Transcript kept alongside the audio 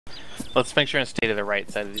Let's make sure and stay to the right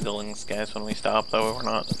side of these buildings, guys, when we stop, though we're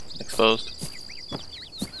not exposed.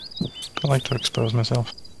 I like to expose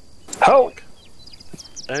myself. Help!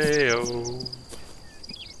 Ayo.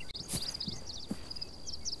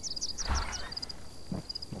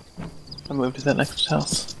 I moved to that next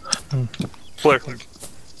house. Flare.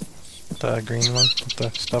 The green one with the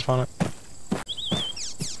stuff on it.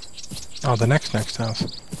 Oh, the next house.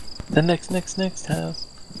 The next house.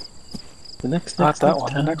 The next Not that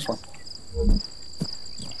one, house. the next one.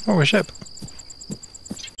 Oh, a ship.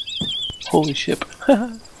 Holy ship.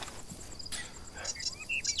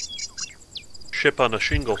 Ship on a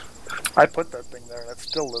shingle. I put that thing there and it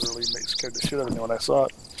still literally scared the shit out of me when I saw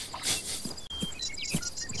it.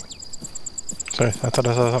 Sorry, I thought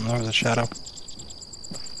I saw something that was a shadow.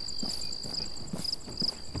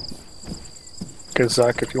 Okay,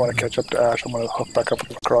 Zach, if you want to catch up to Ash, I'm going to hook back up with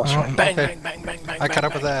the cross. Oh, Bang, okay. bang, bang, bang, bang. I caught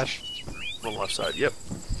up bang. with Ash. On the left side, yep.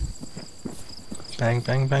 Bang,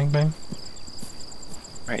 bang, bang, bang.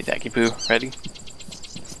 Alright, Dacky Poo, ready?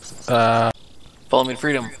 Follow me to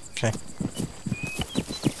freedom. Okay.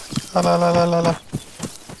 La la la la la la.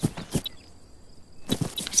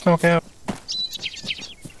 Smoke out.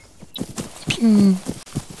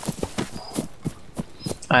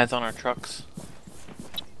 Eyes on our trucks.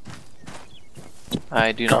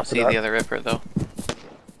 I do not Copy see that. the other Ifrit, though.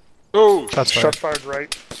 Oh! Shots Shot fired. fired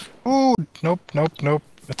right. Ooh, nope.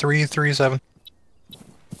 A 337.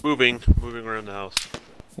 Moving around the house.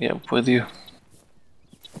 Yep, with you.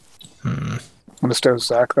 I'm going to stay with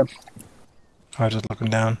Zach then. I was just looking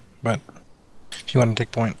down, but if you want to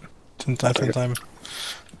take point, since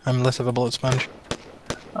I'm less of a bullet sponge.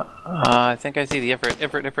 I think I see the Ifrit.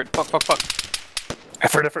 Ifrit. Fuck.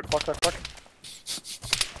 Ifrit, fuck.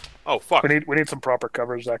 Oh, fuck. We need some proper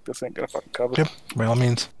cover, Zach. This ain't gonna fucking cover. Yep, by all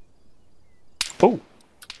means. Oh,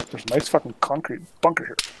 there's a nice fucking concrete bunker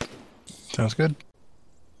here. Sounds good.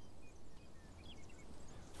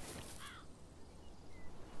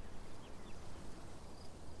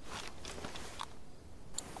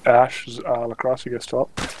 Ash, Lacrosse, you guys still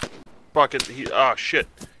up? Fucking, ah, shit.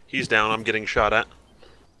 He's down, I'm getting shot at.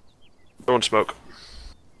 Throwing smoke.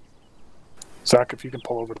 Zach, if you can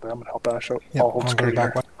pull over to them and help Ash out, Yep, I'll hold I'll go security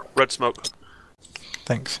back here. one. Red smoke.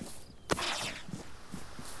 Thanks.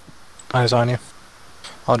 Eyes on you.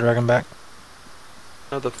 I'll drag him back.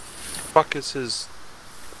 How the fuck is his...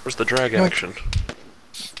 Where's the drag What? action?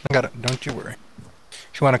 I got it, don't you worry.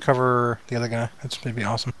 If you want to cover the other guy, that's maybe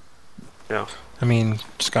awesome. Yeah. I mean,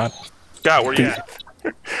 Scott. God, where you at?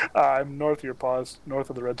 I'm north of your paws, north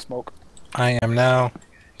of the red smoke. I am now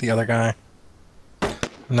the other guy. I'm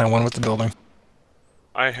now one with the building.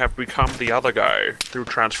 I have become the other guy through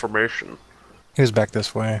transformation. He was back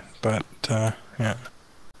this way, but, yeah. Can't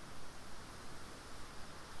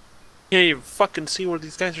even fucking see where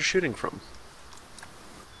these guys are shooting from.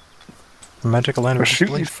 The magical land They're of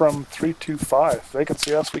shooting disbelief. from 325. They can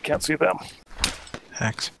see us, we can't see them.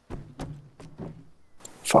 Hacks.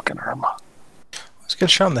 Fucking Irma. Let's get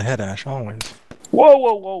shot in the head, Ash, always.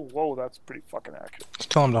 Whoa, that's pretty fucking accurate. Just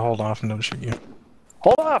tell him to hold off and don't shoot you.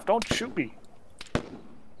 Hold off, don't shoot me.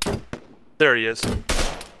 There he is.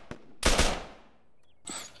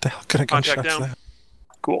 The hell could I Contact gunshots down. that?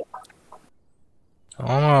 Cool.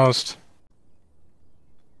 Almost.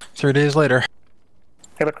 3 days later.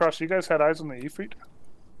 Hey, Lacrosse, you guys had eyes on the Ifrit?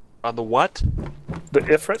 On the what? The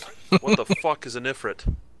Ifrit? What the fuck is an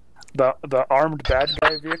Ifrit? The armed bad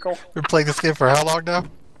guy vehicle? We've been playing this game for how long now?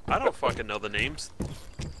 I don't fucking know the names.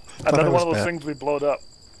 Another it one was of those bad. things we blowed up.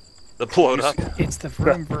 The blowed up. It's the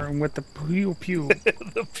vroom-vroom with the pew-pew.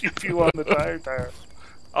 The pew-pew on the tire.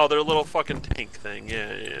 Oh, their little fucking tank thing.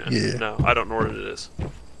 Yeah. Yeah. No, I don't know what it is.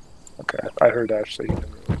 Okay, I heard Ash say he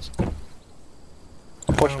didn't realize.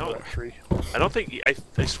 Push No. into that tree. I don't think.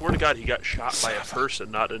 I swear to God, he got shot by a person,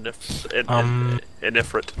 not an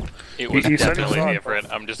Ifrit. It was He said definitely he saw the it.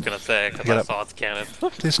 Ifrit, I'm just gonna say, because Get I up. saw its cannon.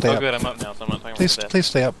 Please stay Oh up. good, I'm up now, so I'm not talking Please, about this. please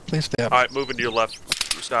stay up. Please stay up. Alright, moving to your left.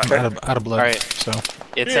 Scott. Out of blood. Alright. So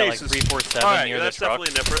It's at like Jesus. 347 Alright, near the that's truck.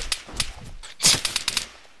 definitely an Ifrit.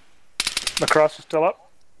 Lacrosse, you still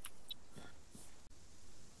up?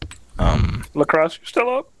 Lacrosse, you still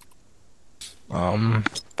up?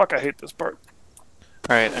 Fuck, I hate this part.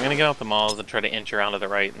 Alright, I'm gonna get out the malls and try to inch around to the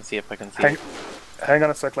right and see if I can see it. Hang on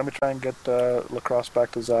a sec, let me try and get Lacrosse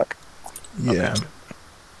back to Zach. yeah.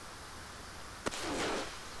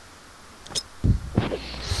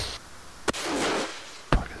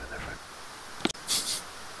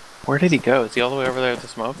 Where did he go? Is he all the way over there with the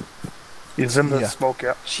smoke? He's in the Yeah. smoke,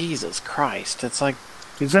 yeah. Jesus Christ, it's like,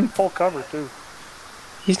 He's in full cover, too.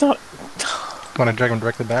 he's not... Want to drag him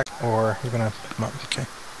directly back, or you're gonna pick him up? Okay.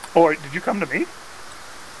 Oh, wait, did you come to me?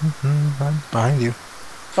 I'm behind you.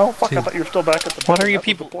 Oh, fuck, See- I thought you were still back at the... What are you That was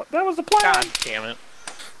people- the that was the plan! God damn it.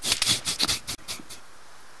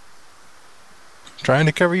 Trying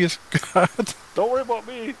to cover you, Scott. Don't worry about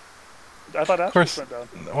me. I thought Ash course. went down.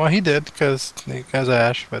 Well, he did, because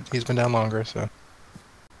Ash, but he's been down longer, so.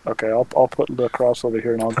 Okay, I'll put the cross over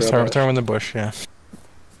here and I'll grab Throw Ash. him in the bush, yeah.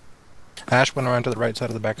 Ash went around to the right side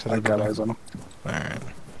of the back side I of the got building. eyes on him. Alright.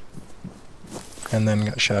 And then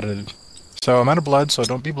got shouted. So I'm out of blood, so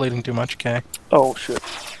don't be bleeding too much, okay? Oh, shit.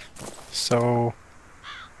 So...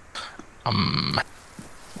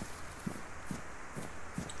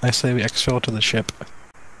 I say we exfil to the ship.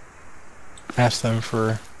 Ask them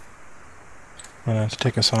for... to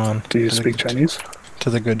take us on. Do you to the- speak Chinese? To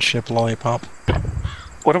the good ship Lollipop.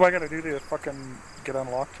 What am I gonna do to fucking get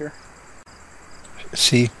unlocked here?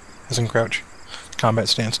 C, as in crouch. Combat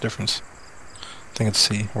stance difference. I think it's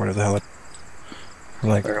C, or whatever the hell it... Or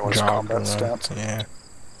like There it was, jog combat or, stance. Yeah.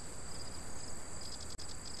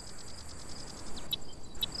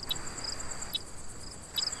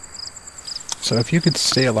 So if you could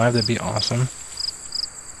stay alive, that'd be awesome.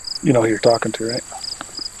 You know who you're talking to, right?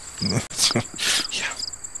 Yeah.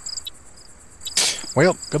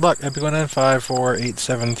 Well, good luck. Epic 1 5 4 8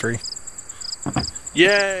 7 3. Yay!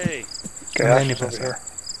 Okay, And then Ash you is over pass here.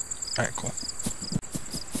 Alright, cool.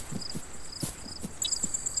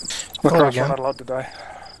 Look, Hello Ross, we're again. not allowed to die.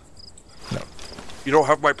 You don't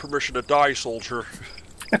have my permission to die, soldier.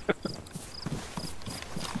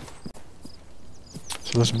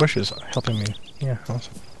 So this bush is helping me. Yeah,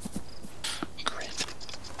 awesome. Great.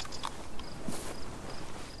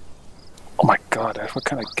 Oh my god, Ash, what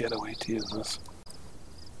kind of getaway tea is this?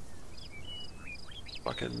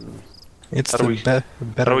 Fucking. It's How do the we- better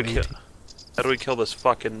How do we way kill? to- How do we kill this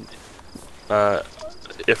fucking?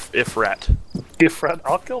 Ifrit. Ifrit,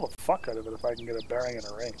 I'll kill the fuck out of it if I can get a bearing and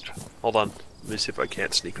a range. Hold on. Let me see if I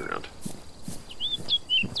can't sneak around.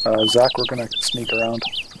 Zach, we're gonna sneak around.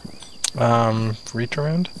 Reach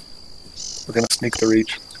around? We're gonna sneak the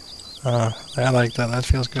reach. I like that. That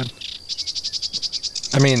feels good.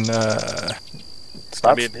 I mean, It's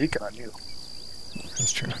not I mean- sneaking on you.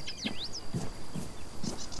 that's true.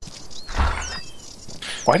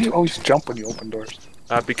 Why do you always jump when you open doors?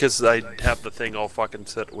 Because I have the thing all fucking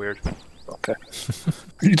set weird. Okay.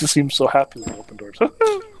 You just seem so happy when you open doors.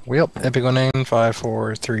 Well, Epic 1 5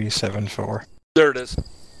 4 3 7 4. There it is.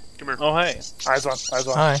 Come here. Oh, hey. Eyes on, eyes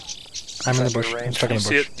on. Hi. I'm in the Check bush. your I'm range. stuck Do in you the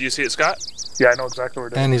see bush. it? Do you see it, Scott? Yeah, I know exactly where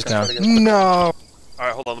it is. And he's I'm down. trying to get it. No! All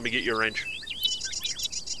right, hold on. Let me get your range.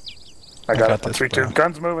 I got it. this, 3, 2. bro.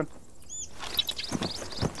 Guns moving.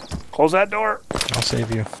 Close that door. I'll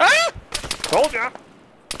save you. Told ya.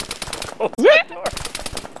 Close that door.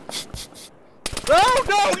 No!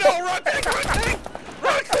 Run, Pig!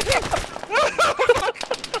 Run, Pig!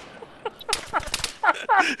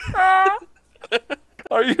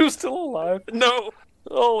 Are you still alive? No!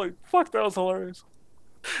 Holy fuck, that was hilarious.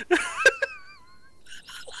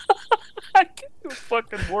 I can't do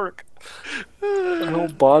fucking work. My whole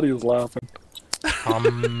body is laughing. Are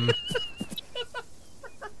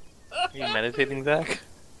you meditating, Zach?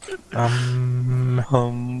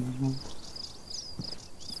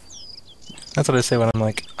 That's what I say when I'm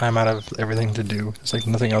like, I'm out of everything to do. It's like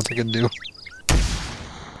nothing else I could do.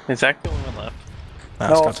 Is Zach the only one left? Nah,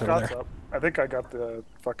 No, Scott's over Scott's there. up. I think I got the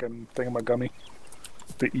fucking thingamagummy.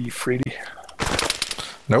 The Ifrit.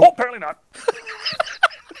 Nope. Oh, apparently not.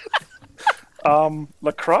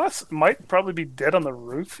 Lacrosse might probably be dead on the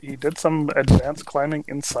roof. He did some advanced climbing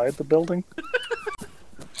inside the building.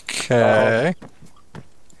 Okay.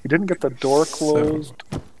 He didn't get the door closed.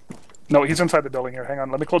 No, he's inside the building here. Hang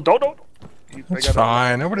on, let me close. Don't. It's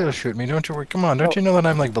fine. Nobody will shoot me. Don't you worry. Come on. Don't you know that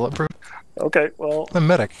I'm like bulletproof? Okay, well, I'm a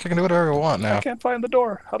medic. I can do whatever I want I now. can't find the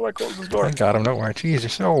door. How do I close this door? I got him. Don't worry. Jeez, you're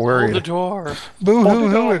so Hold the worried. door. Boo Hold hoo the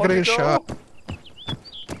hoo. door, I gotta hold get the shot. door.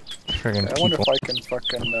 Friggin' I wonder people. if I can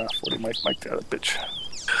fucking 40 mic the other bitch.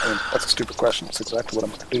 I mean, that's a stupid question. That's exactly what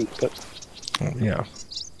I'm gonna do. But Oh, yeah.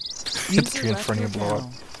 Hit the tree in front of you, blow up.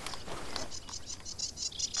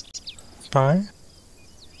 Bye.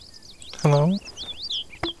 Hello.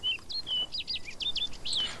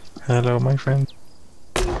 Hello, my friend.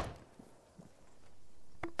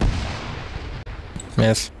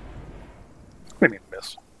 Miss. what do you mean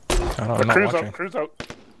miss? I don't, I'm not Cruise watching. out, cruise out.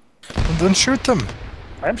 Well, then shoot them.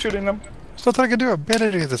 I am shooting them. There's nothing I can do. I'm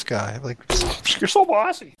better to this guy. Like, You're so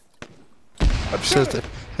bossy. I'm says shooting.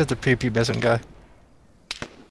 the pew-pew peasant guy.